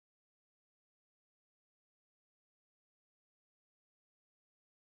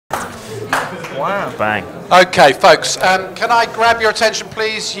Wow. Bang. Okay, folks, can I grab your attention,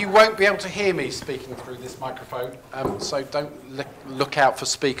 please? You won't be able to hear me speaking through this microphone, so don't look out for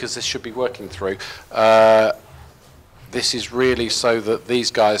speakers this should be working through. This is really so that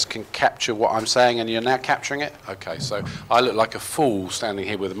these guys can capture what I'm saying, and you're now capturing it? Okay, so I look like a fool standing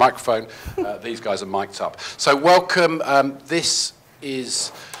here with a microphone. These guys are mic'd up. So welcome. This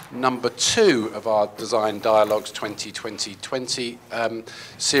is number 2 of our Design Dialogues 2020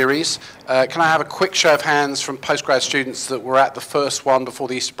 series. Can I have a quick show of hands from postgrad students that were at the first one before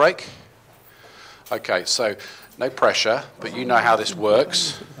the Easter break? Okay, so no pressure, but you know how this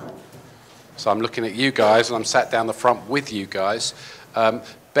works. So I'm looking at you guys, and I'm sat down the front with you guys.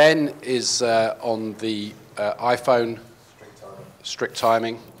 Ben is on the iPhone, strict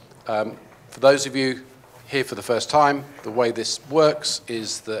timing. For those of you here for the first time, the way this works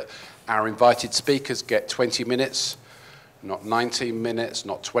is that our invited speakers get 20 minutes, not 19 minutes,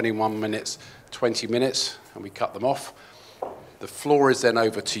 not 21 minutes, 20 minutes, and we cut them off. The floor is then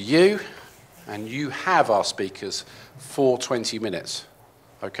over to you, and you have our speakers for 20 minutes.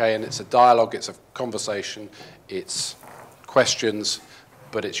 Okay, and it's a dialogue, it's a conversation, it's questions,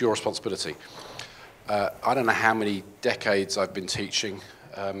 but it's your responsibility. I don't know how many decades I've been teaching,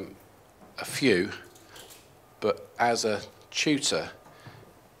 a few, but as a tutor,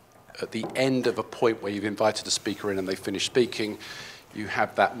 at the end of a point where you've invited a speaker in and they finish speaking, you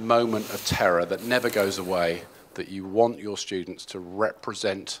have that moment of terror that never goes away, that you want your students to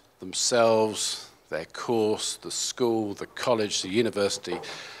represent themselves, their course, the school, the college, the university,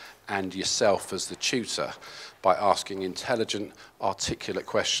 and yourself as the tutor by asking intelligent, articulate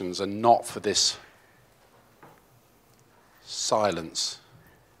questions and not for this silence.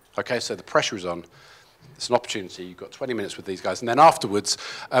 Okay, so the pressure is on. It's an opportunity. You've got 20 minutes with these guys. And then afterwards,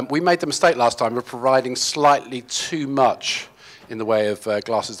 we made the mistake last time of providing slightly too much in the way of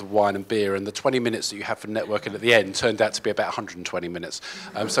glasses of wine and beer, and the 20 minutes that you have for networking at the end turned out to be about 120 minutes.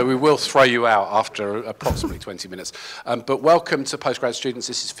 So we will throw you out after approximately 20 minutes. But welcome to postgrad students.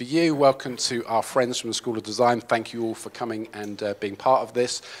 This is for you. Welcome to our friends from the School of Design. Thank you all for coming and being part of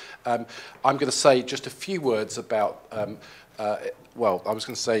this. I'm going to say just a few words about, well, I was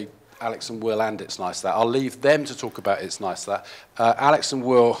going to say Alex and Will and It's Nice That. I'll leave them to talk about It's Nice That. Alex and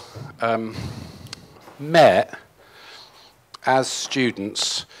Will met as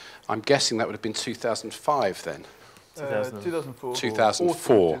students. I'm guessing that would have been 2005 then. 2004.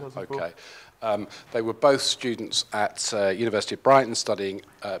 2004, okay. They were both students at University of Brighton studying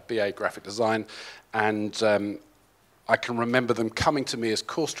BA Graphic Design, and I can remember them coming to me as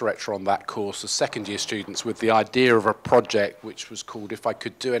course director on that course as second year students with the idea of a project which was called If I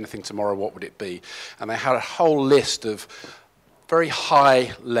Could Do Anything Tomorrow, What Would It Be? And they had a whole list of very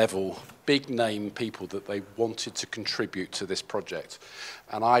high level, big name people that they wanted to contribute to this project.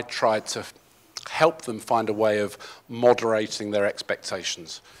 And I tried to help them find a way of moderating their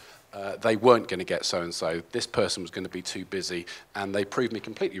expectations. They weren't going to get so-and-so. This person was going to be too busy, and they proved me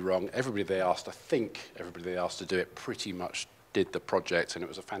completely wrong. Everybody they asked, I think everybody they asked to do it pretty much did the project, and it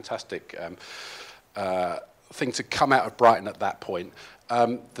was a fantastic thing to come out of Brighton at that point.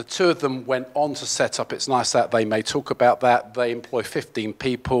 The two of them went on to set up It's Nice That. They may talk about that. They employ 15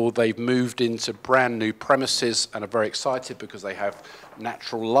 people. They've moved into brand new premises and are very excited because they have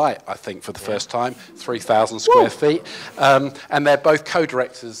natural light, I think, for the first time, 3,000 square feet. And they're both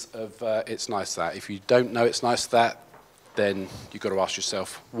co-directors of It's Nice That. If you don't know It's Nice That, then you've got to ask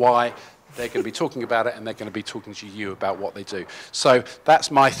yourself why. They're going to be talking about it, and they're going to be talking to you about what they do. So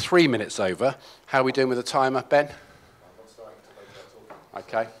that's my 3 minutes over. How are we doing with the timer, Ben?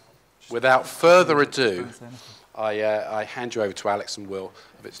 Okay. Without further ado, I hand you over to Alex and Will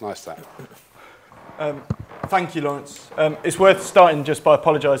of It's Nice That. Thank you, Lawrence. It's worth starting just by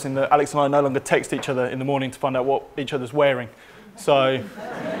apologising that Alex and I no longer text each other in the morning to find out what each other's wearing. So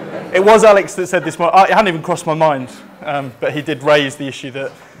it was Alex that said this morning. It hadn't even crossed my mind, but he did raise the issue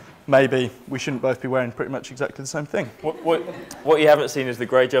that maybe we shouldn't both be wearing pretty much exactly the same thing. What you haven't seen is the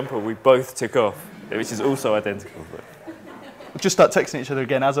grey jumper we both took off, which is also identical. But We'll just start texting each other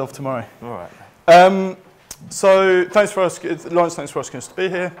again as of tomorrow. all right. So thanks for asking, Lawrence, thanks for asking us to be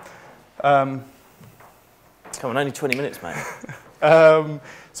here. Come on, only 20 minutes, mate. So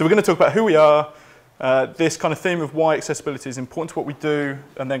we're going to talk about who we are, this kind of theme of why accessibility is important to what we do,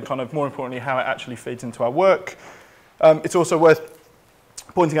 and then kind of more importantly, how it actually feeds into our work. It's also worth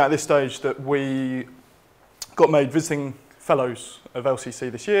pointing out at this stage that we got made visiting fellows of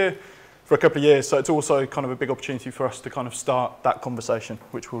LCC this year for a couple of years, so it's also kind of a big opportunity for us to kind of start that conversation,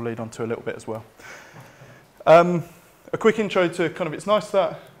 which we'll lead on to a little bit as well. A quick intro to kind of It's Nice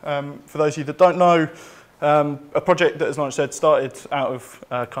That. For those of you that don't know, A project that, as Lawrence said, started out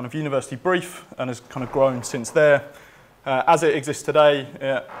of kind of university brief and has kind of grown since there. As it exists today,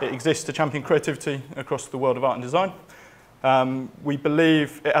 it exists to champion creativity across the world of art and design. We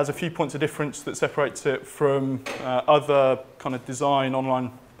believe it has a few points of difference that separates it from other kind of design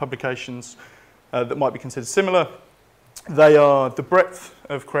online publications that might be considered similar. They are the breadth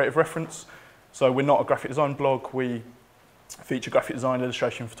of creative reference. So we're not a graphic design blog. We feature graphic design,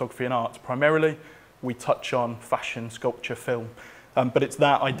 illustration, photography and art primarily. We touch on fashion, sculpture, film. But it's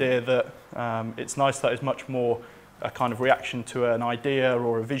that idea that it's nice that it's much more a kind of reaction to an idea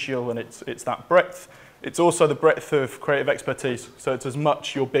or a visual, and it's that breadth. It's also the breadth of creative expertise. So it's as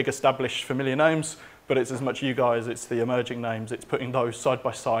much your big established familiar names, but it's as much you guys, it's the emerging names. It's putting those side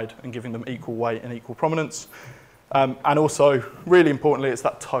by side and giving them equal weight and equal prominence. And also, really importantly, it's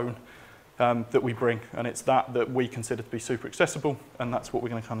that tone that we bring, and it's that we consider to be super accessible, and that's what we're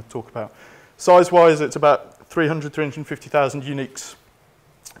going to kind of talk about. Size-wise, it's about 350,000 uniques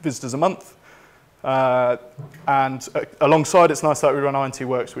visitors a month. And alongside, it's nice that we run INT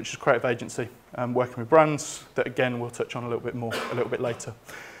Works, which is a creative agency, working with brands that, again, we'll touch on a little bit more a little bit later.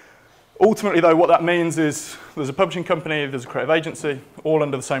 Ultimately, though, what that means is there's a publishing company, there's a creative agency, all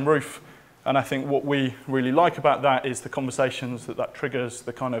under the same roof. And I think what we really like about that is the conversations that triggers,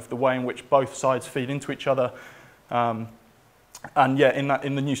 the kind of the way in which both sides feed into each other. And yeah,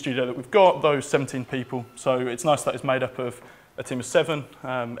 in the new studio that we've got, those 17 people. So it's nice that it's made up of a team of 7,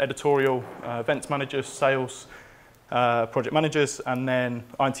 editorial, events managers, sales, project managers, and then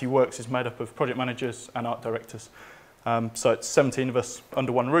INT Works is made up of project managers and art directors. So it's 17 of us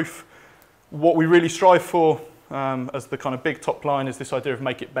under one roof. What we really strive for as the kind of big top line is this idea of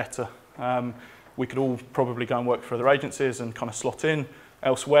make it better. We could all probably go and work for other agencies and kind of slot in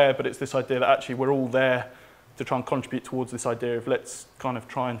elsewhere, but it's this idea that actually we're all there to try and contribute towards this idea of let's kind of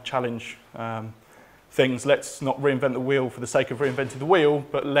try and challenge things. Let's not reinvent the wheel for the sake of reinventing the wheel,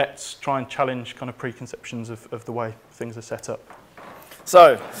 but let's try and challenge kind of preconceptions of the way things are set up.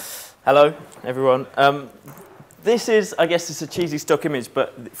 So, hello everyone. This is, I guess it's a cheesy stock image,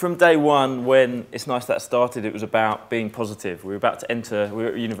 but from day one when It's Nice That started, it was about being positive. We were at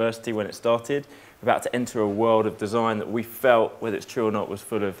university when it started. We were about to enter a world of design that we felt, whether it's true or not, was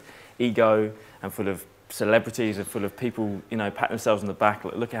full of ego and full of celebrities and full of people, you know, patting themselves on the back,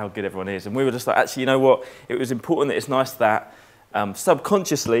 like, look at how good everyone is. And we were just like, actually, you know what? It was important that It's Nice That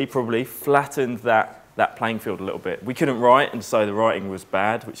subconsciously probably flattened that playing field a little bit. We couldn't write, and so the writing was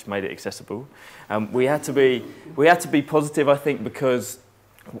bad, which made it accessible. We had to be positive, I think, because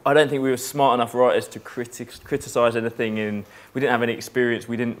I don't think we were smart enough writers to criticise anything. We didn't have any experience.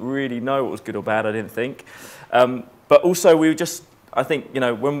 We didn't really know what was good or bad, I didn't think. But also, we were just, I think, you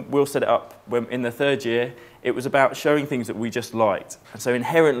know, when Will set it up in the 3rd year, it was about showing things that we just liked. And so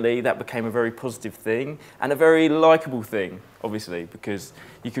inherently, that became a very positive thing and a very likeable thing, obviously, because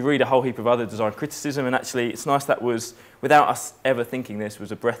you could read a whole heap of other design criticism, and actually, It's Nice That was, without us ever thinking this,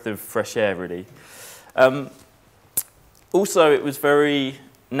 was a breath of fresh air, really. Also, it was very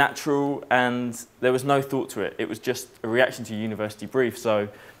natural, and there was no thought to it. It was just a reaction to a university brief, so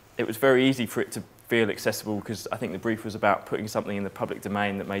it was very easy for it to feel accessible, because I think the brief was about putting something in the public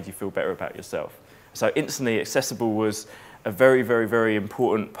domain that made you feel better about yourself. So instantly accessible was a very, very, very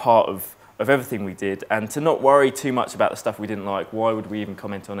important part of everything we did, and to not worry too much about the stuff we didn't like. Why would we even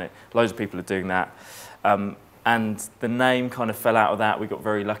comment on it? Loads of people are doing that. And the name kind of fell out of that. We got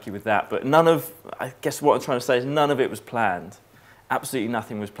very lucky with that. But I guess what I'm trying to say is none of it was planned. Absolutely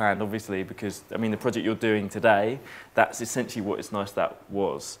nothing was planned, obviously, because, I mean, the project you're doing today, that's essentially what It's Nice That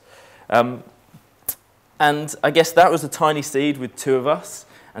was. And I guess that was a tiny seed with 2 of us.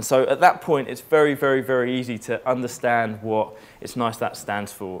 And so at that point, it's very, very, very easy to understand what It's Nice That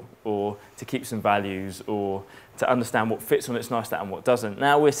stands for, or to keep some values, or to understand what fits on It's Nice That and what doesn't.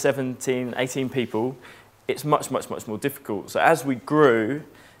 Now we're 17, 18 people. It's much, much, much more difficult. So as we grew,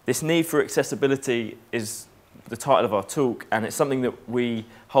 this need for accessibility is the title of our talk, and it's something that we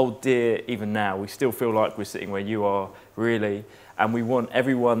hold dear even now. We still feel like we're sitting where you are, really, and we want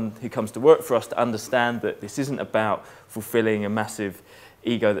everyone who comes to work for us to understand that this isn't about fulfilling a massive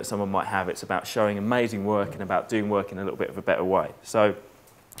ego that someone might have. It's about showing amazing work and about doing work in a little bit of a better way. So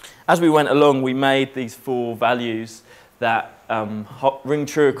as we went along, we made these 4 values that ring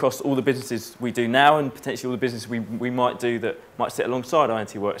true across all the businesses we do now, and potentially all the business we might do that might sit alongside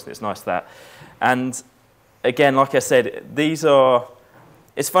INT Works, and It's Nice That. And again, like I said,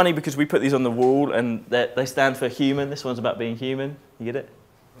 it's funny because we put these on the wall and they stand for human. This one's about being human. You get it?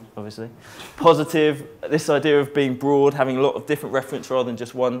 Obviously. Positive, this idea of being broad, having a lot of different reference rather than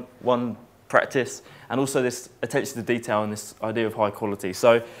just one practice, and also this attention to detail and this idea of high quality.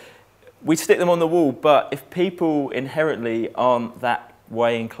 So we stick them on the wall, but if people inherently aren't that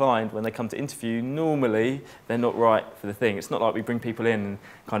way inclined when they come to interview, normally they're not right for the thing. It's not like we bring people in and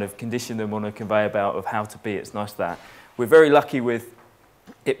kind of condition them on a conveyor belt of how to be. It's nice that. We're very lucky with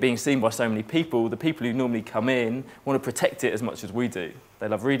it being seen by so many people. The people who normally come in want to protect it as much as we do. They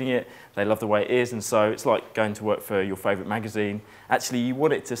love reading it, they love the way it is, and so it's like going to work for your favourite magazine. Actually, you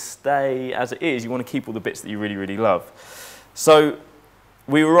want it to stay as it is. You want to keep all the bits that you really, really love. So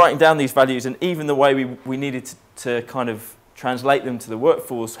we were writing down these values, and even the way we needed to kind of translate them to the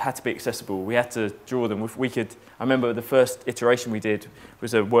workforce had to be accessible. We had to draw them. If we could, I remember the first iteration we did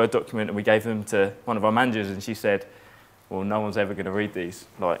was a Word document, and we gave them to one of our managers, and she said, well, no one's ever going to read these.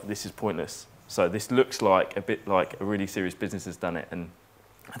 Like, this is pointless. So this looks like a bit like a really serious business has done it. And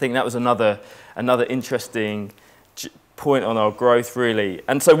I think that was another interesting point on our growth, really.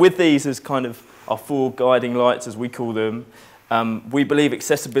 And so with these as kind of our 4 guiding lights, as we call them, we believe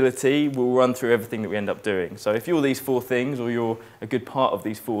accessibility will run through everything that we end up doing. So if you're these 4 things, or you're a good part of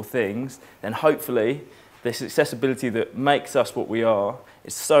these 4 things, then hopefully this accessibility that makes us what we are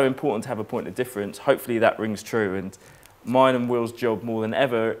is so important to have a point of difference. Hopefully that rings true. And mine and Will's job more than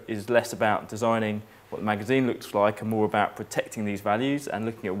ever is less about designing what the magazine looks like and more about protecting these values and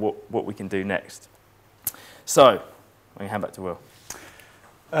looking at what we can do next. So, I'm going to hand back to Will.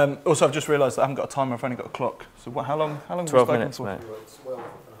 Also, I've just realised that I haven't got a timer, I've only got a clock. So how long 12 minutes, mate.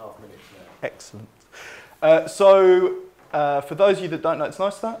 12.5 minutes now. Excellent. For those of you that don't know, it's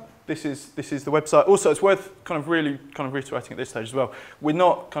nice that this is the website. Also, it's worth really reiterating at this stage as well. We're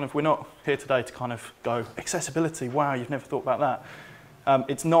not here today to kind of go accessibility. Wow, you've never thought about that.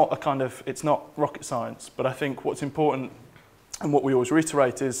 It's not rocket science. But I think what's important and what we always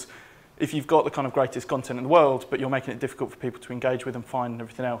reiterate is, if you've got the kind of greatest content in the world, but you're making it difficult for people to engage with and find and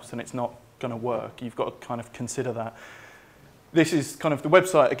everything else, then it's not going to work. You've got to kind of consider that. This is kind of the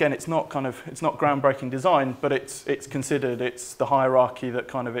website. Again, it's not groundbreaking design, but it's considered. It's the hierarchy that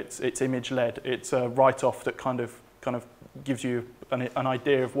kind of it's image led. It's a write-off that kind of gives you an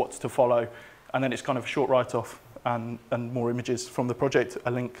idea of what's to follow, and then it's kind of a short write-off and more images from the project.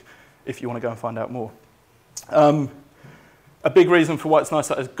 A link if you want to go and find out more. A big reason for why it's nice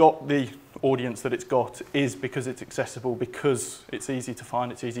that it's got the audience that it's got is because it's accessible, because it's easy to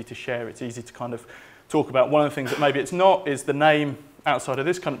find, it's easy to share, it's easy to kind of talk about. One of the things that maybe it's not is the name outside of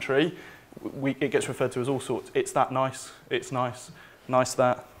this country. It gets referred to as all sorts. It's that nice, it's nice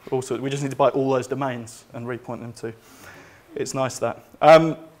that, all sorts. We just need to buy all those domains and repoint them to it's nice that.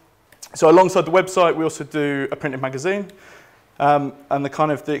 So alongside the website, we also do a printed magazine. And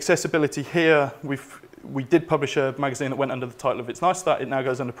the accessibility here, we did publish a magazine that went under the title of It's Nice That. It now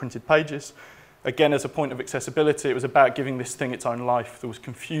goes under printed pages. Again, as a point of accessibility, it was about giving this thing its own life. There was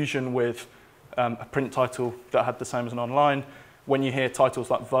confusion with a print title that had the same as an online. When you hear titles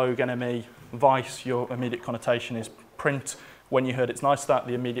like Vogue, NME, Vice, your immediate connotation is print. When you heard It's Nice That,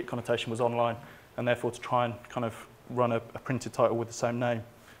 the immediate connotation was online. And therefore, to try and kind of run a printed title with the same name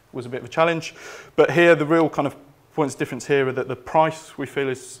was a bit of a challenge. But here, the real kind of points of difference here are that the price we feel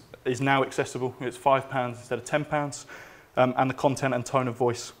is now accessible. It's £5 instead of £10, and the content and tone of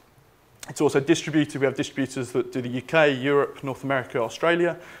voice. It's also distributed. We have distributors that do the UK, Europe, North America,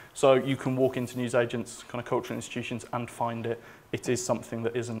 Australia. So you can walk into newsagents, kind of cultural institutions, and find it. It is something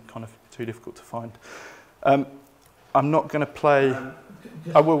that isn't kind of too difficult to find. I'm not going to play.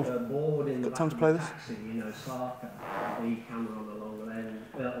 I will. Got time to play this? Taxi, Sark, the camera on the long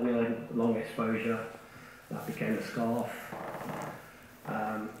lens, long exposure. That became a scarf.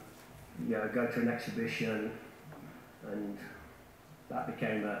 Go to an exhibition, and that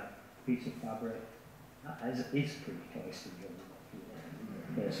became a piece of fabric. That is pretty close to the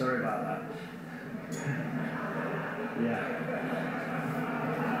other. Yeah, sorry about that. Yeah.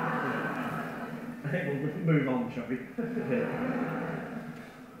 I think we'll move on, shall we?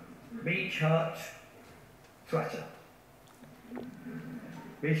 Beach hut, sweater.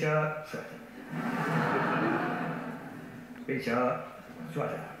 Beach hut, sweater. Beach hut,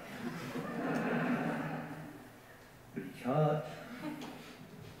 sweater. Beach hut,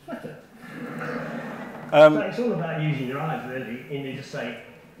 sweater. So it's all about using your eyes, really, and you just say,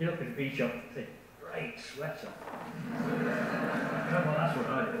 you look at the beach hut and think, great sweater. Well, that's what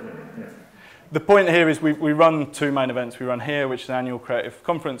I do, really. Yeah. The point here is we run 2 main events. We run here, which is an annual creative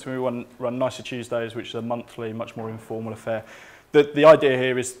conference, and we run Nicer Tuesdays, which is a monthly, much more informal affair. The idea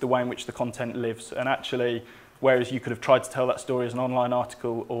here is the way in which the content lives, and actually, whereas you could have tried to tell that story as an online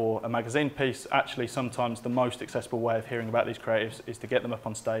article or a magazine piece, actually sometimes the most accessible way of hearing about these creatives is to get them up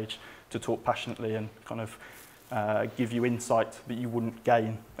on stage to talk passionately and kind of give you insight that you wouldn't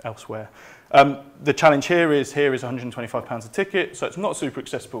gain elsewhere. The challenge here is £125 a ticket, so it's not super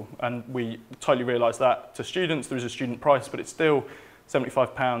accessible, and we totally realise that to students. There is a student price, but it's still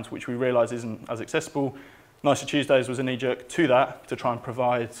 £75, which we realise isn't as accessible. Nicer Tuesdays was a knee-jerk to that, to try and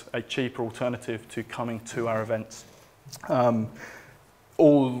provide a cheaper alternative to coming to our events.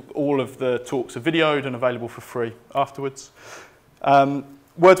 All of the talks are videoed and available for free afterwards.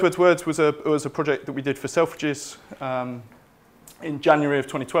 Words was a project that we did for Selfridges in January of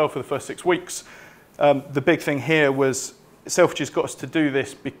 2012 for the first 6 weeks. The big thing here was Selfridges got us to do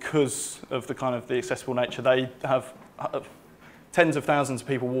this because of the accessible nature. They have tens of thousands of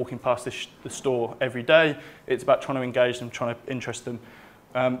people walking past the store every day. It's about trying to engage them, trying to interest them.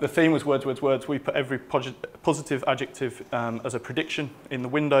 The theme was words. We put every positive adjective as a prediction in the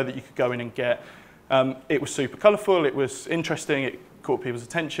window that you could go in and get. It was super colourful, it was interesting, it caught people's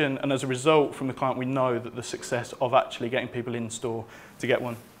attention, and as a result from the client we know that the success of actually getting people in store to get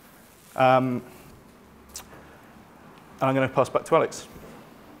one. And I'm going to pass back to Alex.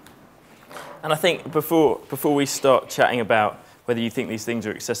 And I think before we start chatting about whether you think these things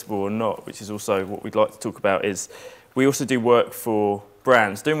are accessible or not, which is also what we'd like to talk about, is we also do work for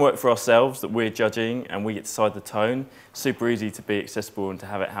brands, doing work for ourselves that we're judging and we get to decide the tone. Super easy to be accessible and to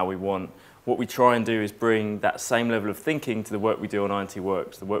have it how we want. What we try and do is bring that same level of thinking to the work we do on INT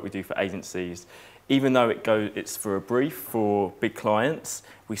Works, the work we do for agencies. Even though it's for a brief for big clients,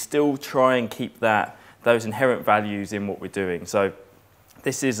 we still try and keep those inherent values in what we're doing. So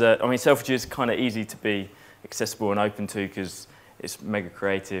this is, Selfridges is kind of easy to be accessible and open to because it's mega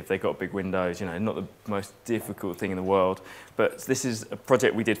creative, they've got big windows, not the most difficult thing in the world. But this is a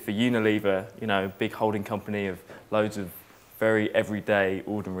project we did for Unilever, a big holding company of loads of very everyday,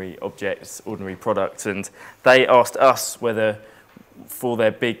 ordinary objects, ordinary products. And they asked us whether for their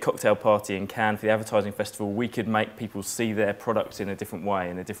big cocktail party in Cannes for the advertising festival, we could make people see their products in a different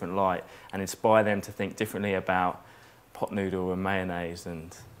way, in a different light, and inspire them to think differently about pot noodle and mayonnaise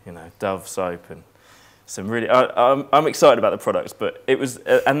and Dove soap and some really. I'm excited about the products, but it was,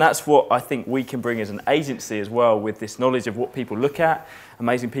 and that's what I think we can bring as an agency as well, with this knowledge of what people look at,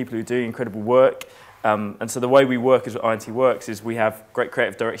 amazing people who do incredible work. And so the way we work as INT Works is we have great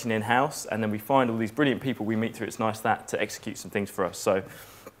creative direction in-house, and then we find all these brilliant people we meet through It's Nice That to execute some things for us. So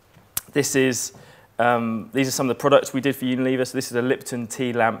these are some of the products we did for Unilever. So this is a Lipton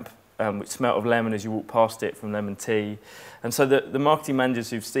tea lamp, which smelled of lemon as you walk past it from lemon tea. And so the marketing managers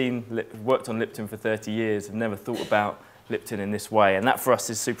who've worked on Lipton for 30 years have never thought about Lipton in this way. And that for us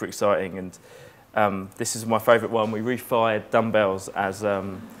is super exciting. And this is my favourite one. We refired dumbbells as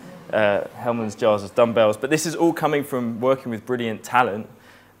Hellman's jars as dumbbells. But this is all coming from working with brilliant talent.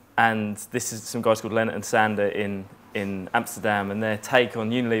 And this is some guys called Leonard and Sander in Amsterdam. And their take on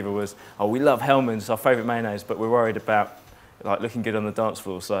Unilever was, oh, we love Hellman's, our favourite mayonnaise, but we're worried about looking good on the dance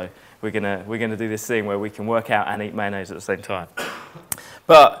floor, so we're gonna do this thing where we can work out and eat mayonnaise at the same time.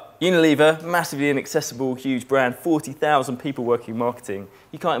 But Unilever, massively inaccessible, huge brand, 40,000 people working in marketing.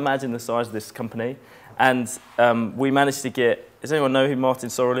 You can't imagine the size of this company. And we managed to get, does anyone know who Martin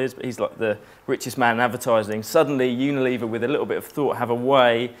Sorrell is? But he's like the richest man in advertising. Suddenly, Unilever, with a little bit of thought, have a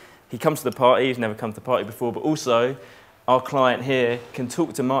way. He comes to the party, he's never come to the party before, but also our client here can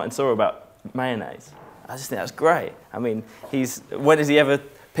talk to Martin Sorrell about mayonnaise. I just think that's great. I mean, when has he ever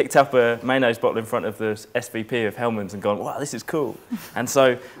picked up a mayonnaise bottle in front of the SVP of Hellman's and gone, wow, this is cool. And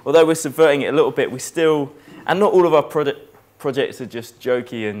so, although we're subverting it a little bit, we still, and not all of our projects are just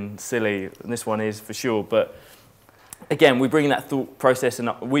jokey and silly, and this one is for sure, but again, we bring that thought process, and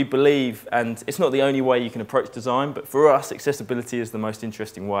we believe, and it's not the only way you can approach design, but for us, accessibility is the most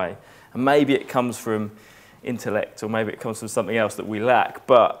interesting way. And maybe it comes from intellect, or maybe it comes from something else that we lack,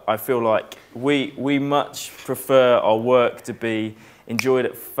 but I feel like we much prefer our work to be enjoyed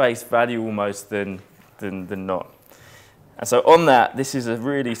at face value almost than not. And so on that, this is a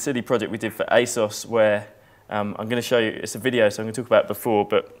really silly project we did for ASOS where I'm going to show you, it's a video, so I'm going to talk about it before,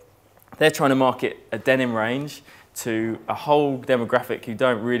 but they're trying to market a denim range to a whole demographic who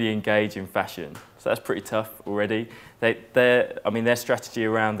don't really engage in fashion. So that's pretty tough already. Their strategy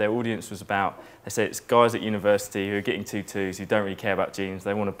around their audience was about, they say it's guys at university who are getting tutus, who don't really care about jeans,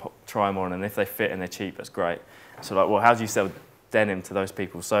 they want to try them on, and if they fit and they're cheap, that's great. So like, well, how do you sell denim to those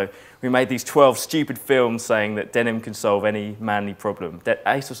people? So we made these 12 stupid films saying that denim can solve any manly problem.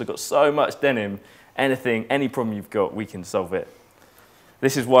 ASOS have got so much denim, any problem you've got, we can solve it.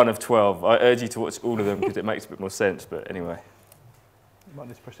 This is one of 12. I urge you to watch all of them because it makes a bit more sense, but anyway. You might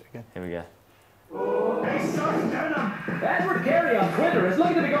need to press it again. Here we go. ASOS denim! Edward Carey on Twitter is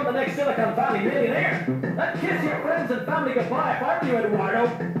looking to become the next Silicon Valley millionaire. That kiss your friends and family goodbye if I were you, Eduardo.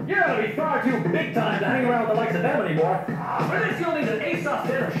 You're going to be far too big time to hang around with the likes of them anymore. For this, you'll need an ASOS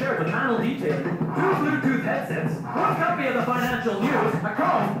denim shirt with panel detailing, 2 Bluetooth headsets, 1 copy of the financial news, a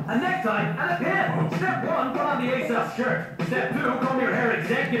comb, a necktie, and a pin. Step 1, put on the ASOS shirt. Step 2, comb your hair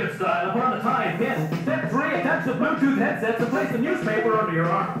executive style and put on the tie and pin. Step 3, attach the Bluetooth headsets and place the newspaper under your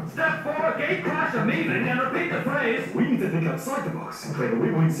arm. Step 4, gate crash a meeting and repeat the phrase. We need to think outside the box and create a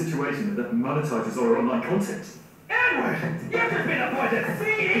win-win situation that monetizes our online content. Edward, you've just been appointed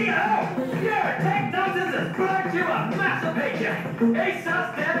CEO! Your tech nonsense has brought you a massive paycheck!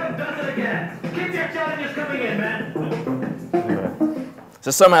 ASOS Denim does it again! Keep your challenges coming in, man!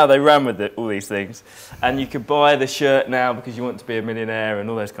 So somehow they ran with it, all these things, and you could buy the shirt now because you want to be a millionaire and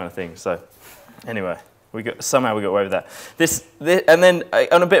all those kind of things. So anyway, somehow we got away with that. This, and then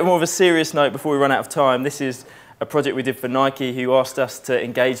on a bit more of a serious note before we run out of time, this is a project we did for Nike, who asked us to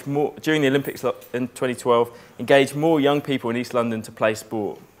engage more, during the Olympics in 2012, engage more young people in East London to play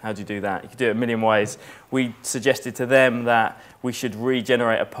sport. How do you do that? You could do it a million ways. We suggested to them that we should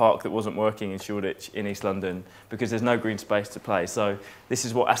regenerate a park that wasn't working in Shoreditch in East London because there's no green space to play. So this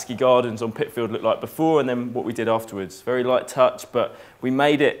is what Askey Gardens on Pitfield looked like before and then what we did afterwards. Very light touch, but we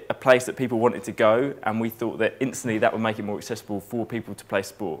made it a place that people wanted to go, and we thought that instantly that would make it more accessible for people to play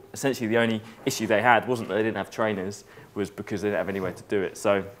sport. Essentially the only issue they had wasn't that they didn't have trainers, was because they didn't have any way to do it.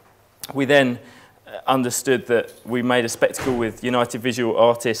 So we then understood that we made a spectacle with United Visual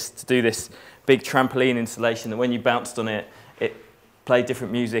Artists to do this big trampoline installation that when you bounced on it, it played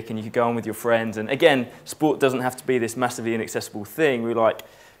different music and you could go on with your friends. And again, sport doesn't have to be this massively inaccessible thing. We were like,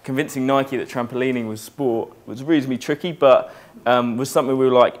 convincing Nike that trampolining was sport was reasonably tricky, but was something we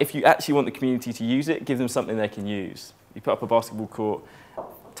were like, if you actually want the community to use it, give them something they can use. You put up a basketball court,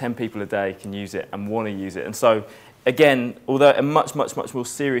 10 people a day can use it and want to use it. And so again, although a much more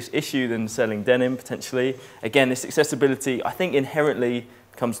serious issue than selling denim, potentially, again, this accessibility, I think, inherently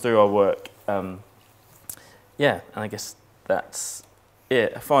comes through our work. Yeah, and I guess that's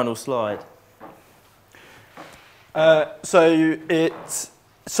it. A final slide. So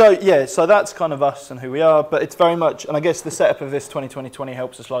that's kind of us and who we are, but it's very much, and I guess the setup of this 2020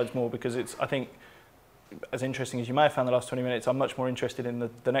 helps the slides more because it's, I think, as interesting as you may have found the last 20 minutes, I'm much more interested in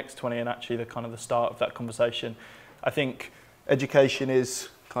the next 20 and actually the kind of the start of that conversation. I think education is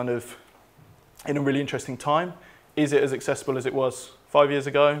kind of in a really interesting time. Is it as accessible as it was 5 years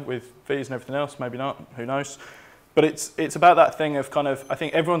ago with fees and everything else? Maybe not, who knows? But it's about that thing of kind of, I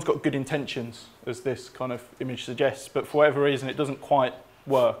think everyone's got good intentions, as this kind of image suggests, but for whatever reason it doesn't quite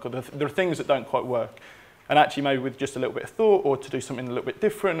work, or there are things that don't quite work. And actually maybe with just a little bit of thought or to do something a little bit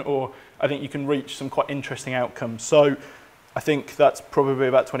different, or I think you can reach some quite interesting outcomes. So I think that's probably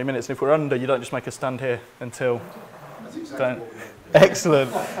about 20 minutes. And if we're under, you don't just make us stand here until... That's exactly what we do.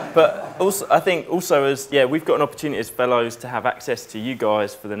 Excellent. But also, I think also we've got an opportunity as fellows to have access to you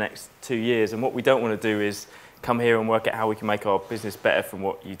guys for the next 2 years. And what we don't want to do is come here and work out how we can make our business better from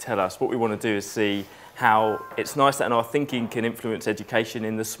what you tell us. What we want to do is see how it's nice that our thinking can influence education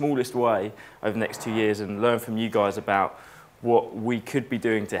in the smallest way over the next 2 years, and learn from you guys about what we could be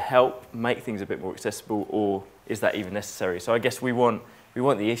doing to help make things a bit more accessible, or is that even necessary? So I guess we want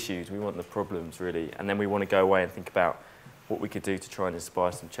the issues, we want the problems really, and then we want to go away and think about what we could do to try and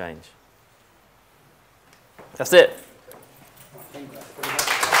inspire some change. That's it.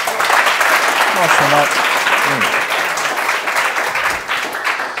 Nice one, Mike.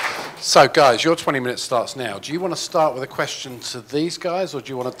 So guys, your 20 minutes starts now. Do you want to start with a question to these guys, or do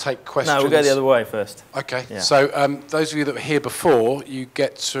you want to take questions? No, we'll go the other way first. Okay, Yeah. so those of you that were here before, you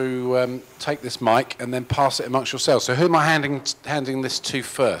get to take this mic and then pass it amongst yourselves. So who am I handing this to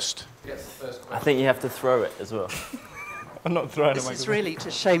first? Yes, the first question. I think you have to throw it as well. I'm not throwing This is really to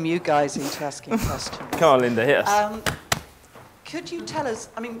shame you guys into asking questions. Come on, Linda, hit us. Could you tell us,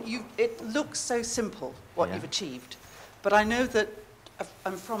 I mean, it looks so simple, what Yeah. you've achieved, but I know that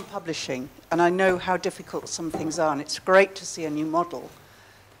I'm from publishing, and I know how difficult some things are, and it's great to see a new model,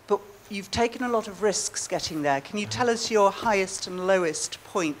 but you've taken a lot of risks getting there. Can you tell us your highest and lowest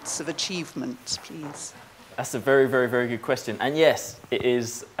points of achievement, please? That's a very, very, very good question. And yes, it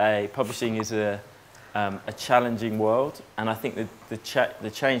is publishing is a challenging world, and I think the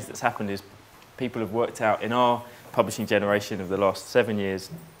change that's happened is people have worked out in our publishing generation of the last 7 years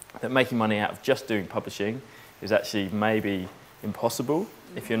that making money out of just doing publishing is actually maybe impossible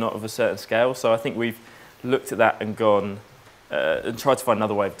if you're not of a certain scale. So I think we've looked at that and gone and tried to find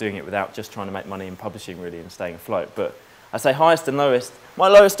another way of doing it without just trying to make money in publishing really and staying afloat. But I say highest and lowest. My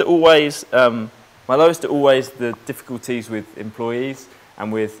lowest are always the difficulties with employees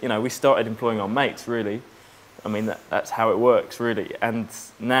and with, we started employing our mates really I mean, that's how it works, really. And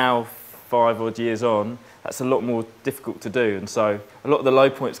now, 5 odd years on, that's a lot more difficult to do. And so a lot of the low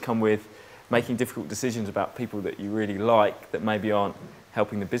points come with making difficult decisions about people that you really like that maybe aren't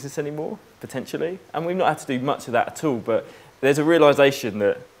helping the business anymore, potentially. And we've not had to do much of that at all, but there's a realisation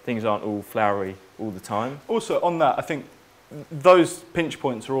that things aren't all flowery all the time. Also, on that, I think those pinch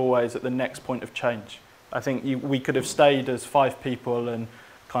points are always at the next point of change. I think we could have stayed as 5 people and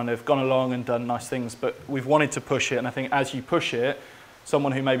kind of gone along and done nice things, but we've wanted to push it, and I think as you push it,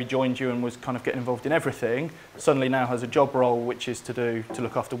 someone who maybe joined you and was kind of getting involved in everything suddenly now has a job role which is to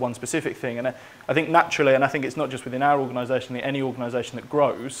look after one specific thing. And I think naturally, and I think it's not just within our organisation, any organisation that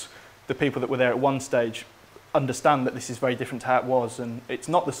grows, the people that were there at one stage understand that this is very different to how it was, and it's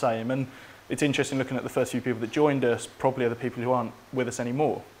not the same. And it's interesting looking at the first few people that joined us probably are the people who aren't with us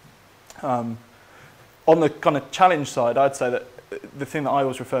anymore. On the kind of challenge side, I'd say that the thing that I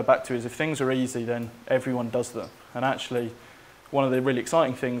always refer back to is if things are easy, then everyone does them. And actually, one of the really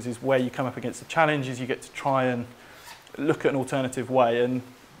exciting things is where you come up against the challenges, you get to try and look at an alternative way. And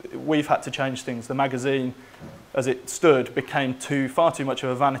we've had to change things. The magazine, as it stood, became far too much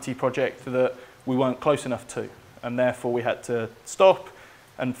of a vanity project that we weren't close enough to. And therefore, we had to stop.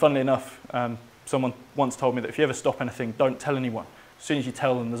 And funnily enough, someone once told me that if you ever stop anything, don't tell anyone. As soon as you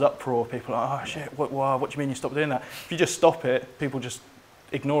tell them, there's uproar. People are like, oh shit, what do you mean you stopped doing that? If you just stop it, people just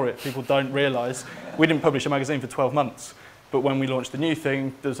ignore it. People don't realise. We didn't publish a magazine for 12 months. But when we launched the new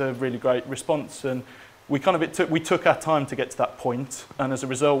thing, there's a really great response. And we took our time to get to that point. And as a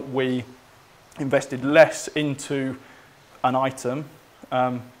result, we invested less into an item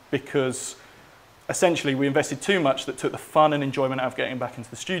because essentially we invested too much that took the fun and enjoyment out of getting back into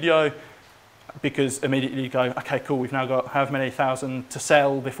the studio, because immediately you go, okay, cool, we've now got however many thousand to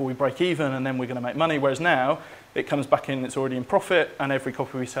sell before we break even, and then we're going to make money. Whereas now it comes back in, it's already in profit, and every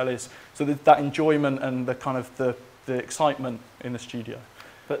copy we sell is, so that enjoyment and the kind of the excitement in the studio.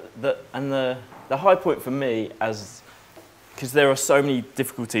 But the high point for me, because there are so many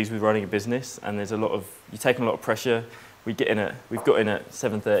difficulties with running a business, and there's you're taking a lot of pressure. We've got in at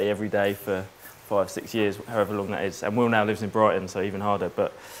 7:30 every day for 5-6 years, however long that is, and Will now lives in Brighton, so even harder.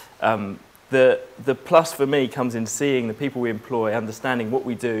 But the plus for me comes in seeing the people we employ, understanding what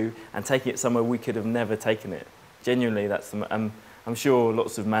we do, and taking it somewhere we could have never taken it. Genuinely, I'm sure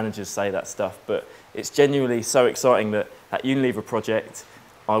lots of managers say that stuff, but it's genuinely so exciting that Unilever project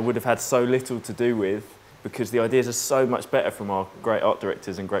I would have had so little to do with, because the ideas are so much better from our great art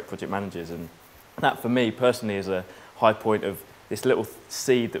directors and great project managers. And that for me personally is a high point of this little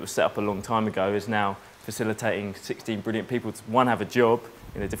seed that was set up a long time ago is now facilitating 16 brilliant people to, one, have a job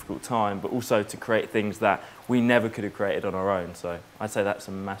in a difficult time, but also to create things that we never could have created on our own. So I'd say that's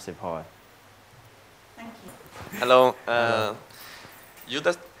a massive high. Thank you. Hello.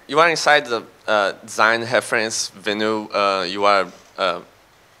 You are inside the design reference venue. How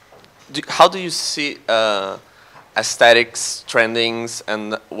do you see aesthetics, trendings,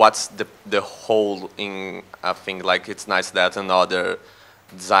 and what's the whole in a thing like It's Nice That and other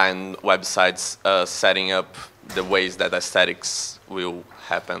design websites setting up the ways that aesthetics will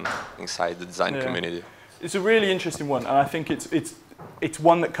happen inside the design community? It's a really interesting one, and I think it's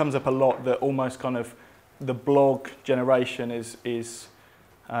one that comes up a lot, that almost kind of the blog generation is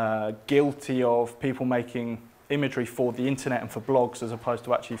guilty of people making imagery for the internet and for blogs as opposed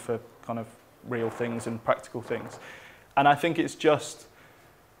to actually for kind of real things and practical things. And I think it's just,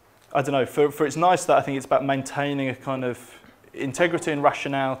 I don't know, for It's Nice That I think it's about maintaining a kind of integrity and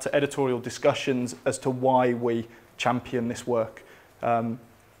rationale to editorial discussions as to why we champion this work. And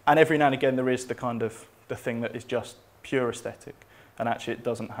every now and again there is the kind of the thing that is just pure aesthetic, and actually it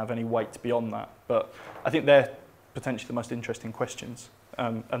doesn't have any weight beyond that. But I think they're potentially the most interesting questions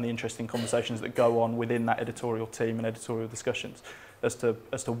and the interesting conversations that go on within that editorial team and editorial discussions as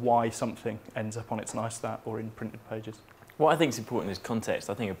to why something ends up on It's Nice That or in printed pages. What I think is important is context.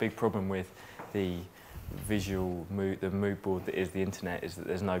 I think a big problem with the visual mood, the mood board that is the internet, is that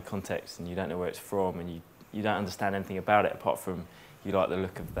there's no context and you don't know where it's from, and you don't understand anything about it apart from you like the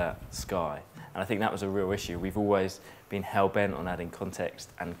look of that sky. And I think that was a real issue. We've always been hell-bent on adding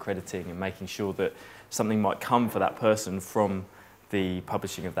context and crediting and making sure that something might come for that person from the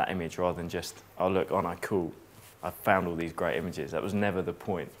publishing of that image, rather than just, oh look, aren't I cool? I found all these great images. That was never the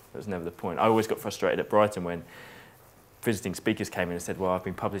point. That was never the point. I always got frustrated at Brighton when visiting speakers came in and said, well, I've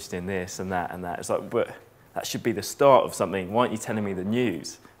been published in this and that and that. It's like, but that should be the start of something. Why aren't you telling me the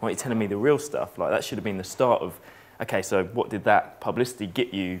news? Why aren't you telling me the real stuff? Like, that should have been the start of, okay, so what did that publicity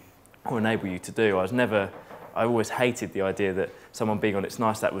get you or enable you to do? I always hated the idea that someone being on It's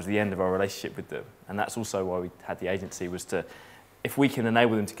Nice That was the end of our relationship with them. And that's also why we had the agency, was to, if we can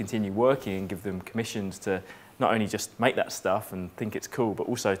enable them to continue working and give them commissions to not only just make that stuff and think it's cool, but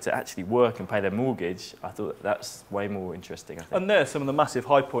also to actually work and pay their mortgage, I thought that's way more interesting, I think. And there are some of the massive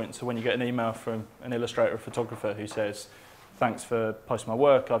high points. So when you get an email from an illustrator or photographer who says, thanks for posting my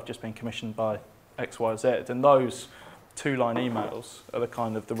work, I've just been commissioned by X, Y, Z. And those two-line emails are the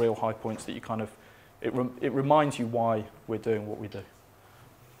kind of the real high points that you kind of, it reminds you why we're doing what we do.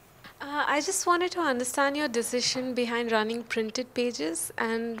 I just wanted to understand your decision behind running printed pages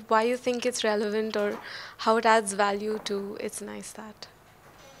and why you think it's relevant or how it adds value to It's Nice That.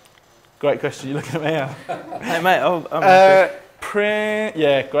 Great question. You're looking at me now. Hey, mate. Print.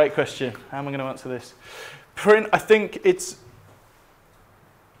 Yeah, great question. How am I going to answer this? Print. I think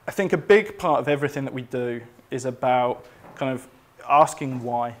a big part of everything that we do is about kind of asking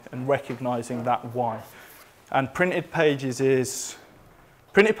why and recognizing that why. And printed pages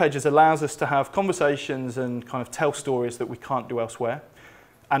allows us to have conversations and kind of tell stories that we can't do elsewhere.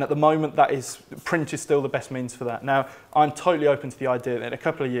 And at the moment, print is still the best means for that. Now, I'm totally open to the idea that in a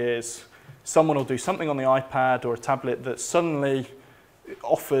couple of years, someone will do something on the iPad or a tablet that suddenly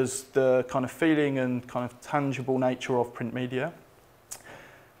offers the kind of feeling and kind of tangible nature of print media.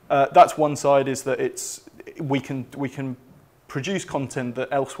 That's one side, is that we can produce content that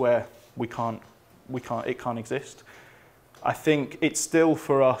elsewhere it can't exist. I think it's still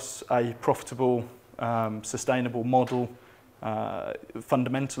for us a profitable, sustainable model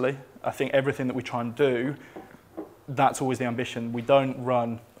fundamentally. I think everything that we try and do, that's always the ambition. We don't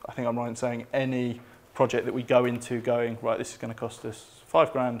run, I think I'm right in saying, any project that we go into going, right, this is going to cost us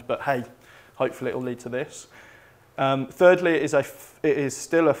 $5,000, but hey, hopefully it'll lead to this. Thirdly, it is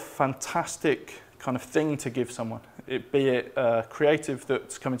still a fantastic kind of thing to give someone, be it a creative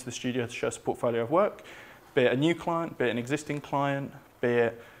that's come into the studio to show us a portfolio of work, be it a new client, be it an existing client, be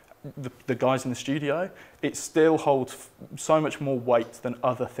it the guys in the studio. It still holds so much more weight than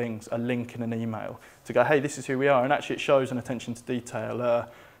other things, a link in an email, to go, hey, this is who we are. And actually it shows an attention to detail,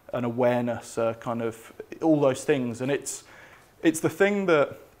 an awareness, kind of all those things. And it's the thing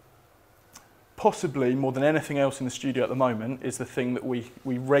that possibly more than anything else in the studio at the moment is the thing that we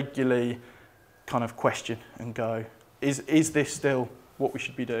regularly kind of question and go, is this still what we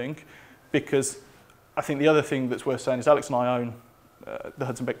should be doing? Because I think the other thing that's worth saying is Alex and I own the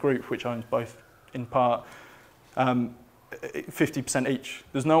Hudson Group, which owns both in part, 50% each.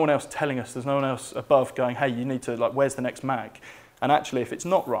 There's no one else telling us, there's no one else above going, hey, you need to, like, where's the next mag? And actually, if it's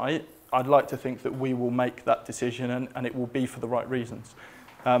not right, I'd like to think that we will make that decision and it will be for the right reasons.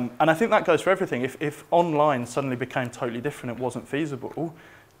 And I think that goes for everything. If online suddenly became totally different, it wasn't feasible,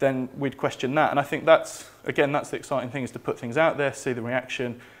 then we'd question that. And I think that's the exciting thing, is to put things out there, see the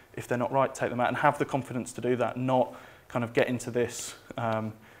reaction. If they're not right, take them out and have the confidence to do that, not kind of get into this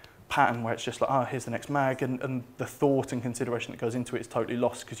pattern where it's just like, oh, here's the next mag, and the thought and consideration that goes into it is totally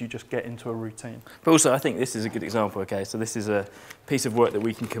lost because you just get into a routine. But also, I think this is a good example, okay? So this is a piece of work that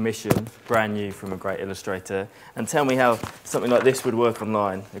we can commission, brand new, from a great illustrator, and tell me how something like this would work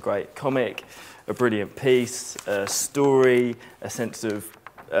online. A great comic, a brilliant piece, a story, a sense of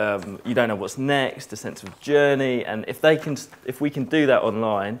you don't know what's next, a sense of journey, and if we can do that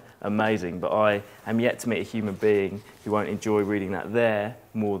online, amazing. But I am yet to meet a human being who won't enjoy reading that there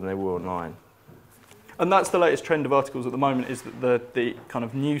more than they will online. And that's the latest trend of articles at the moment, is that the kind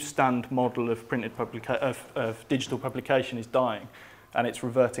of newsstand model of of digital publication is dying, and it's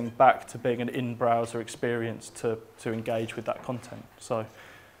reverting back to being an in-browser experience to engage with that content. So,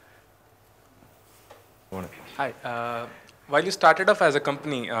 hi. While you started off as a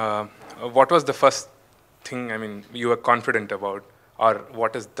company, what was the first thing, you were confident about, or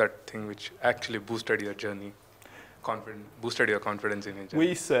what is that thing which actually boosted your journey, boosted your confidence in your journey?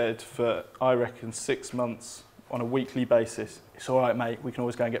 We said for, I reckon, 6 months on a weekly basis, it's all right, mate, we can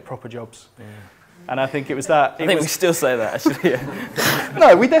always go and get proper jobs. Yeah. And I think it was that. I think we still say that, actually. Yeah.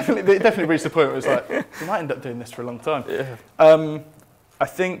 No, it definitely reached the point where it was like, we might end up doing this for a long time. Yeah. I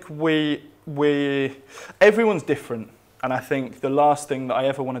think everyone's different. And I think the last thing that I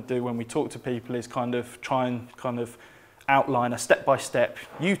ever want to do when we talk to people is kind of try and kind of outline a step-by-step.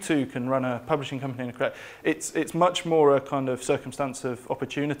 You too can run a publishing company. It's much more a kind of circumstance of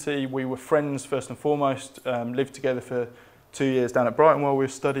opportunity. We were friends first and foremost, lived together for 2 years down at Brighton while we were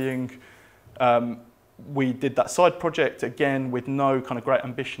studying. We did that side project, again, with no kind of great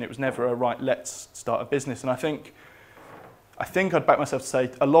ambition. It was never a, right, let's start a business. And I think I'd back myself to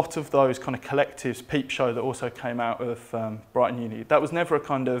say a lot of those kind of collectives, Peep Show, that also came out of Brighton Uni, that was never a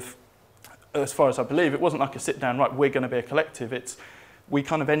kind of, as far as I believe, it wasn't like a sit down, right, we're going to be a collective. We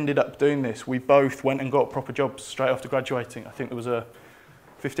kind of ended up doing this. We both went and got proper jobs straight after graduating. I think there was a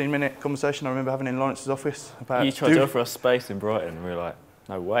 15-minute conversation I remember having in Lawrence's office about... You tried to offer us space in Brighton, and we were like,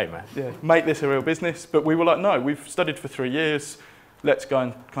 no way, man. Yeah, make this a real business. But we were like, no, we've studied for 3 years. Let's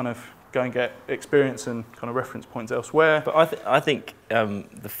go and get experience and kind of reference points elsewhere. But I think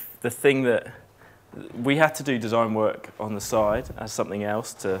the thing that we had to do design work on the side as something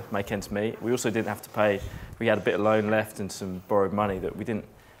else to make ends meet. We also didn't have to pay. We had a bit of loan left and some borrowed money that we didn't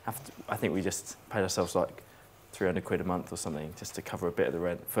have to. I think we just paid ourselves like 300 quid a month or something just to cover a bit of the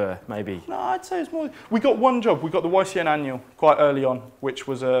rent for maybe. No, I'd say it's more. We got one job. We got the YCN annual quite early on, which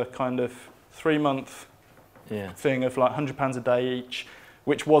was a kind of 3-month thing of like £100 a day each,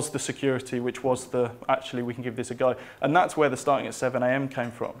 which was the security, which was the, actually we can give this a go. And that's where the starting at 7 AM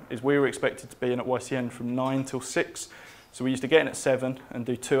came from, is we were expected to be in at YCN from 9 till 6. So we used to get in at 7 and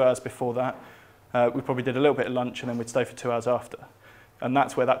do 2 hours before that. We probably did a little bit of lunch and then we'd stay for 2 hours after. And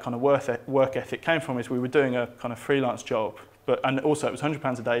that's where that kind of work ethic came from, is we were doing a kind of freelance job, and also it was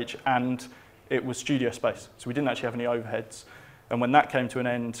 £100 a day each, and it was studio space. So we didn't actually have any overheads. And when that came to an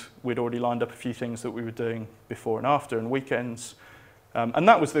end, we'd already lined up a few things that we were doing before and after, and weekends. And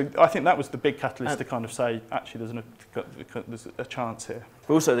that was I think that was the big catalyst to kind of say, actually, there's a chance here.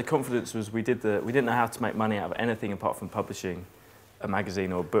 But also the confidence was we didn't know how to make money out of anything apart from publishing a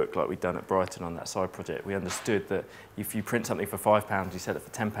magazine or a book like we'd done at Brighton on that side project. We understood that if you print something for £5, you sell it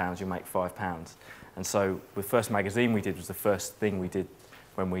for £10, you make £5. And so the first magazine we did was the first thing we did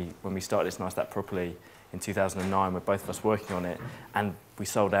when we started It's Nice That properly in 2009, with both of us working on it, and we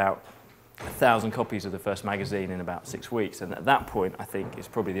sold out 1,000 copies of the first magazine in about 6 weeks. And at that point, I think it's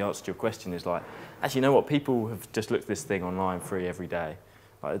probably the answer to your question is like, actually, you know what? People have just looked at this thing online free every day.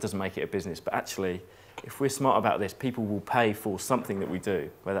 Like, it doesn't make it a business, but actually, if we're smart about this, people will pay for something that we do,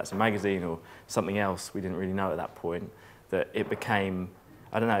 whether that's a magazine or something else we didn't really know at that point, that it became,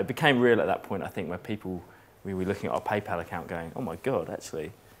 I don't know, it became real at that point, I think, where people, we were looking at our PayPal account going, oh my God,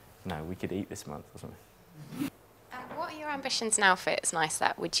 actually, no, we could eat this month or something. What are your ambitions now for It's Nice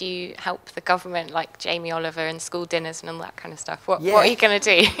That? Would you help the government, like Jamie Oliver and school dinners and all that kind of stuff? What are you going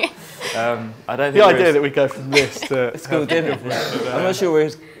to do? I don't think the idea that we go from this to school dinner. I'm not sure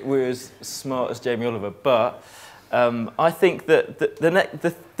we're as smart as Jamie Oliver, but I think that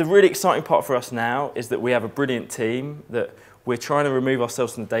the really exciting part for us now is that we have a brilliant team, that we're trying to remove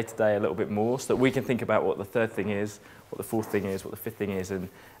ourselves from the day-to-day a little bit more so that we can think about what the third thing is, what the fourth thing is, what the fifth thing is. And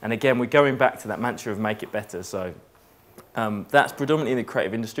again, we're going back to that mantra of make it better. So that's predominantly in the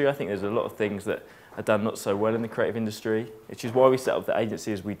creative industry. I think there's a lot of things that are done not so well in the creative industry, which is why we set up the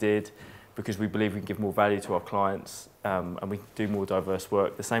agency as we did, because we believe we can give more value to our clients and we can do more diverse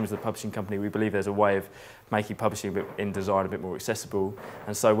work. The same as the publishing company, we believe there's a way of making publishing in design a bit more accessible.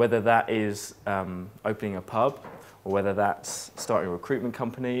 And so whether that is opening a pub, or whether that's starting a recruitment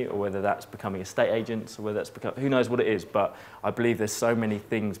company, or whether that's becoming estate agents, or whether that's who knows what it is, but I believe there's so many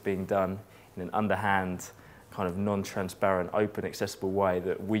things being done in an underhand, kind of non-transparent, open, accessible way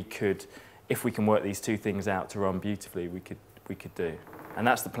that we could, if we can work these two things out to run beautifully, we could do. And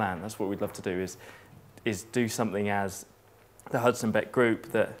that's the plan. That's what we'd love to do, is do something as the Hudson Beck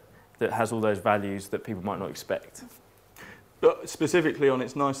Group that has all those values that people might not expect. But specifically on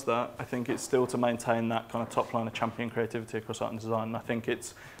It's Nice That, I think it's still to maintain that kind of top line of champion creativity across art and design. And I think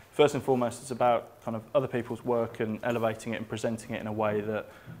it's, first and foremost, it's about kind of other people's work and elevating it and presenting it in a way that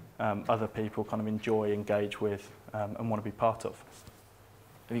other people kind of enjoy, engage with, and want to be part of.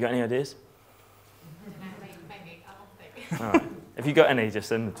 Have you got any ideas? Maybe. All right. If you got any, just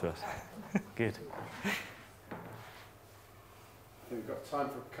send them to us. Good. I think we've got time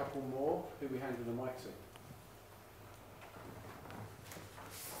for a couple more. Who are we handing the mic to?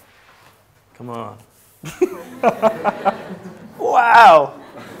 Come on. Wow.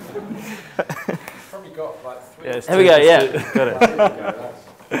 Probably got like 3. Yeah, there we go, yeah. Got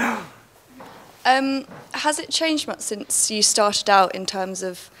it. Has it changed much since you started out in terms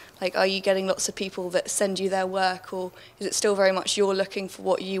of, like, are you getting lots of people that send you their work, or is it still very much you're looking for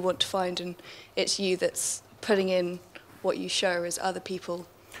what you want to find and it's you that's putting in what you show as other people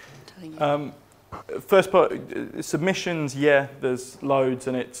telling you? First part, submissions, yeah, there's loads,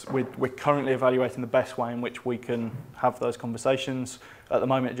 and we're currently evaluating the best way in which we can have those conversations. At the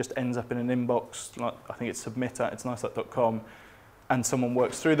moment, it just ends up in an inbox, like I think it's submit@itsnicethat.com, and someone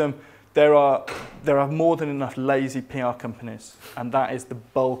works through them. There are more than enough lazy PR companies, and that is the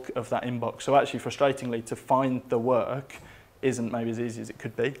bulk of that inbox. So actually, frustratingly, to find the work isn't maybe as easy as it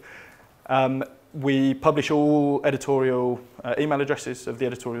could be. We publish all editorial email addresses of the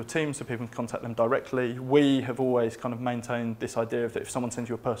editorial team so people can contact them directly. We have always kind of maintained this idea of that if someone sends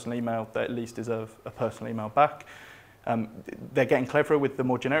you a personal email, they at least deserve a personal email back. They're getting cleverer with the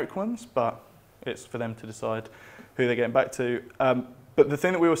more generic ones, but it's for them to decide who they're getting back to. But the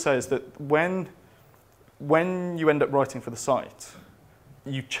thing that we will say is that when you end up writing for the site,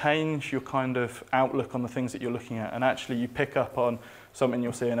 you change your kind of outlook on the things that you're looking at, and actually you pick up on something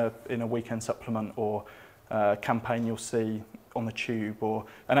you'll see in a weekend supplement or campaign you'll see on the tube,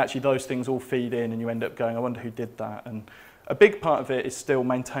 and actually those things all feed in, and you end up going, I wonder who did that. And a big part of it is still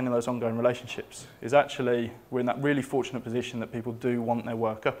maintaining those ongoing relationships. Is actually, we're in that really fortunate position that people do want their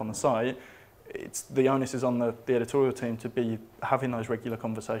work up on the site. The onus is on the editorial team to be having those regular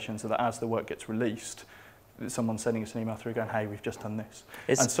conversations so that as the work gets released, someone's sending us an email through going, hey, we've just done this.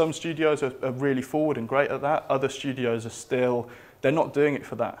 And some studios are really forward and great at that. Other studios are still, they're not doing it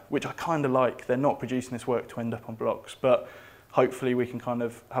for that, which I kind of like. They're not producing this work to end up on blogs, but hopefully we can kind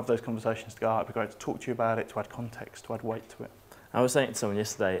of have those conversations to go, it'd be great to talk to you about it, to add context, to add weight to it. I was saying to someone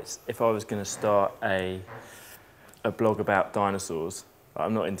yesterday, if I was going to start a blog about dinosaurs,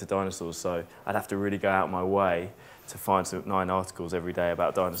 I'm not into dinosaurs, so I'd have to really go out my way to find 9 articles every day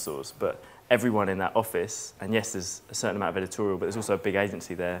about dinosaurs. But everyone in that office, and yes, there's a certain amount of editorial, but there's also a big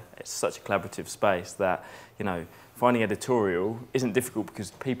agency there. It's such a collaborative space that, you know, finding editorial isn't difficult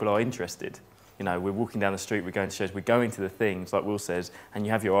because people are interested. You know, we're walking down the street, we're going to shows, we're going to the things, like Will says, and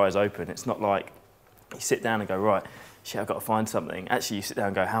you have your eyes open. It's not like you sit down and go, right, shit, I've got to find something. Actually, you sit down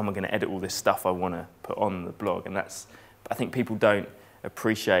and go, how am I going to edit all this stuff I want to put on the blog? And that's, I think people don't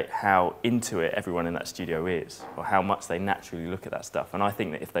appreciate how into it everyone in that studio is, or how much they naturally look at that stuff. And I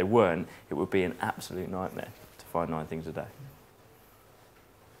think that if they weren't, it would be an absolute nightmare to find 9 things a day.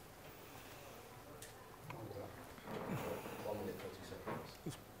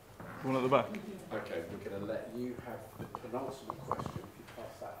 One at the back. Okay, we're going to let you have the penultimate question. If you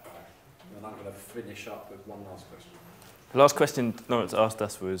pass that back, and then I'm going to finish up with one last question. The last question Lawrence asked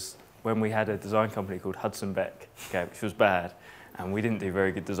us was when we had a design company called Hudson, okay, which was bad, and we didn't do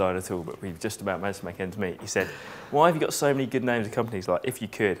very good design at all, but we just about managed to make ends meet. He said, why have you got so many good names of companies like If You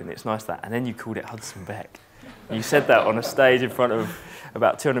Could, and it's nice that, and then you called it Hudson Beck. You said that on a stage in front of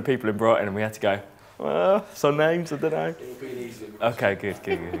about 200 people in Brighton, and we had to go, well, some names, I don't know. It'll be an easy question. Okay,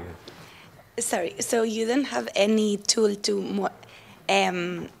 good. Sorry, so you don't have any tool to, I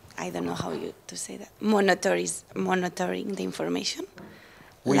don't know how to say that, monitoring the information?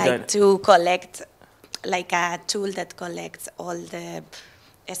 We like don't. To collect, like a tool that collects all the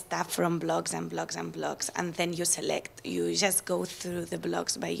stuff from blogs and blogs and blogs, and then you just go through the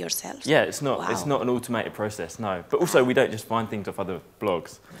blogs by yourself? Yeah, it's not, wow. It's not an automated process, no. But also we don't just find things off other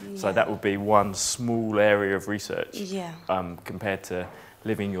blogs. Yeah. So that would be one small area of research compared to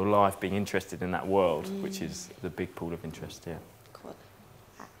living your life, being interested in that world, which is the big pool of interest, yeah. Cool.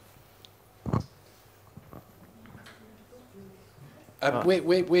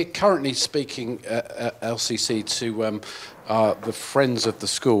 We're currently speaking at LCC to the friends of the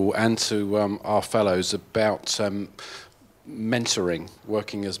school and to our fellows about mentoring,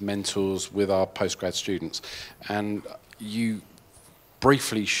 working as mentors with our postgrad students. And you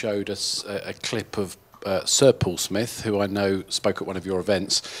briefly showed us a clip of Sir Paul Smith, who I know spoke at one of your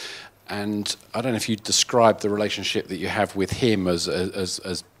events. And I don't know if you'd describe the relationship that you have with him as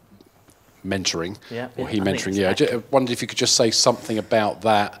mentoring, or he mentoring you. I wondered if you could just say something about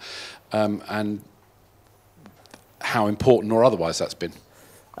that and how important or otherwise that's been.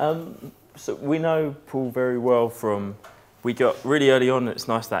 So we know Paul very well from, we got really early on, it's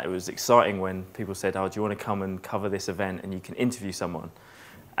nice that it was exciting when people said, oh, do you want to come and cover this event and you can interview someone?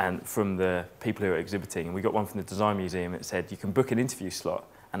 And from the people who are exhibiting, and we got one from the Design Museum that said, you can book an interview slot.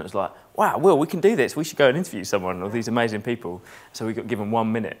 And it was like, wow, Will, we can do this. We should go and interview someone, all these amazing people. So we got given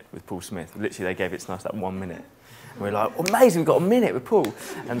 1 minute with Paul Smith. Literally, they gave it to us that 1 minute. And we were like, amazing, we've got a minute with Paul.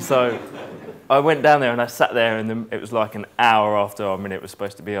 And so I went down there and I sat there, and it was like an hour after our minute was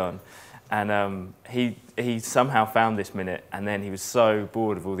supposed to be on. And he somehow found this minute, and then he was so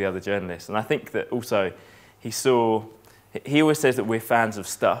bored of all the other journalists. And I think that also he always says that we're fans of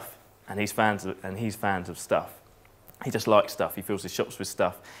stuff, and he's fans of stuff. He just likes stuff. He fills his shops with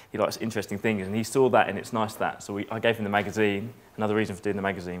stuff. He likes interesting things, and he saw that, and it's nice that. So I gave him the magazine. Another reason for doing the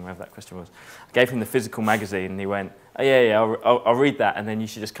magazine, wherever that question was. I gave him the physical magazine, and he went, oh, yeah, I'll read that, and then you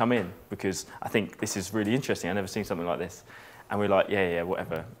should just come in, because I think this is really interesting. I've never seen something like this. And we were like, yeah,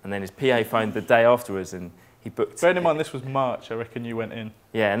 whatever. And then his PA phoned the day afterwards, and he booked... Bearing in mind, this was March, I reckon you went in.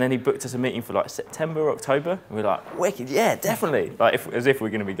 Yeah, and then he booked us a meeting for like September, October. And we were like, wicked, yeah, definitely. Like, as if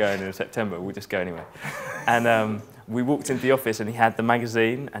we're going to be going in September, we'll just go anyway. And we walked into the office, and he had the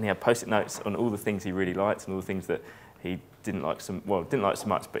magazine, and he had post-it notes on all the things he really liked and all the things that he didn't like so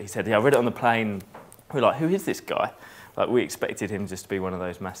much. But he said, yeah, I read it on the plane. We were like, who is this guy? Like, we expected him just to be one of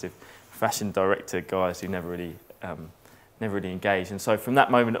those massive fashion director guys who never really engaged. And so from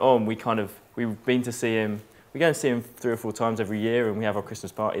that moment on, we've been to see him. We go and see him 3 or 4 times every year, and we have our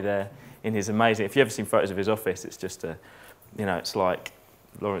Christmas party there in his amazing... If you've ever seen photos of his office, it's just it's like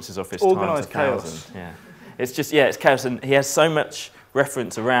Lawrence's office Organised times 1,000. Yeah, it's just it's chaos, and he has so much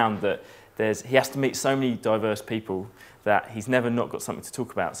reference around that. He has to meet so many diverse people that he's never not got something to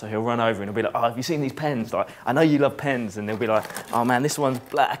talk about. So he'll run over and he'll be like, "Oh, have you seen these pens? Like, I know you love pens." And they'll be like, "Oh man, this one's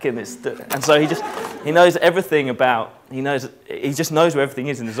black and it's..." And so he knows everything about. He just knows where everything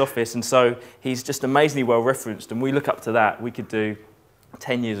is in his office, and so he's just amazingly well referenced. And we look up to that. We could do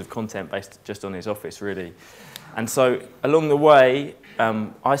 10 years of content based just on his office, really. And so along the way,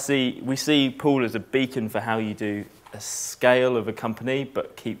 we see Paul as a beacon for how you do a scale of a company,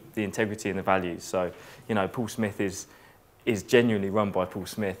 but keep the integrity and the values. So, you know, Paul Smith is genuinely run by Paul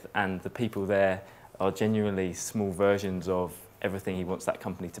Smith, and the people there are genuinely small versions of everything he wants that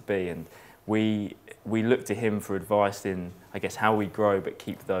company to be. And we look to him for advice in, I guess, how we grow, but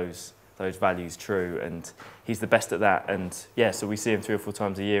keep those values true. And he's the best at that. And yeah, so we see him 3 or 4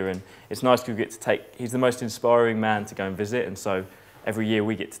 times a year, and it's nice because we get to he's the most inspiring man to go and visit. And so every year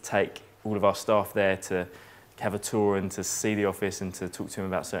we get to take all of our staff there to have a tour and to see the office and to talk to him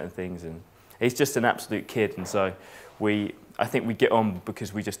about certain things. And he's just an absolute kid, and so I think we get on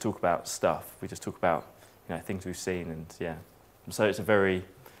because we just talk about stuff. We just talk about, you know, things we've seen, and yeah. So it's a very,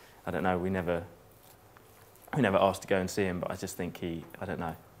 I don't know, we never asked to go and see him, but I just think I don't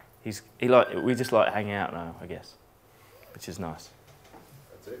know, we just like hanging out now, I guess, which is nice.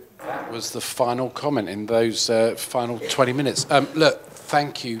 That was the final comment in those final 20 minutes. Look,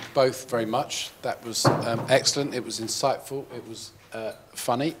 thank you both very much. That was excellent. It was insightful. It was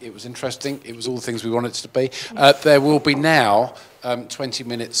funny. It was interesting. It was all the things we wanted it to be. There will be now 20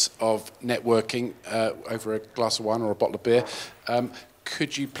 minutes of networking over a glass of wine or a bottle of beer.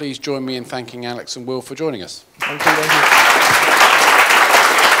 Could you please join me in thanking Alex and Will for joining us? Thank you.